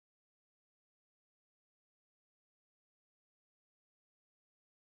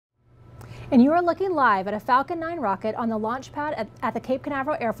And you are looking live at a Falcon 9 rocket on the launch pad at the Cape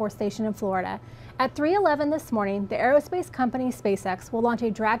Canaveral Air Force Station in Florida. At 3:11 this morning, the aerospace company SpaceX will launch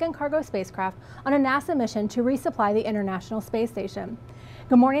a Dragon cargo spacecraft on a NASA mission to resupply the International Space Station.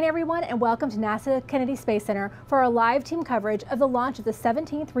 Good morning, everyone, and welcome to NASA Kennedy Space Center for our live team coverage of the launch of the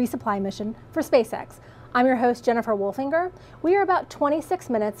 17th resupply mission for SpaceX. I'm your host, Jennifer Wolfinger. We are about 26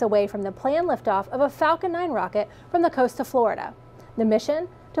 minutes away from the planned liftoff of a Falcon 9 rocket from the coast of Florida. The mission?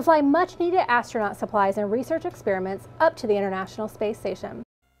 To fly much-needed astronaut supplies and research experiments up to the International Space Station.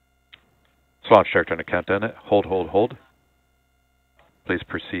 Launch director on the countdown. Hold. Please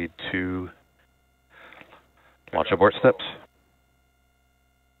proceed to launch abort steps.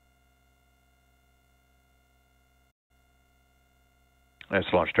 As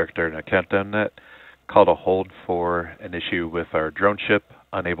launch director in the countdown net, call to hold for an issue with our drone ship,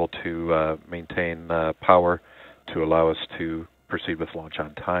 unable to maintain power to allow us to proceed with launch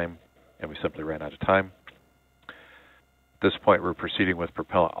on time, and we simply ran out of time. At this point, we're proceeding with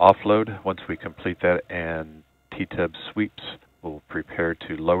propellant offload. Once we complete that and T-tub sweeps, we'll prepare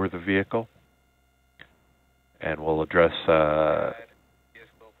to lower the vehicle, and we'll address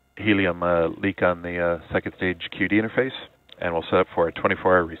helium leak on the second stage QD interface, and we'll set up for a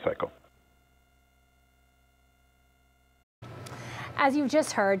 24-hour recycle. As you've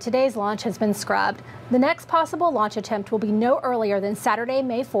just heard, today's launch has been scrubbed. The next possible launch attempt will be no earlier than Saturday,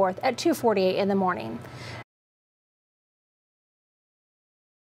 May 4th at 2:48 in the morning.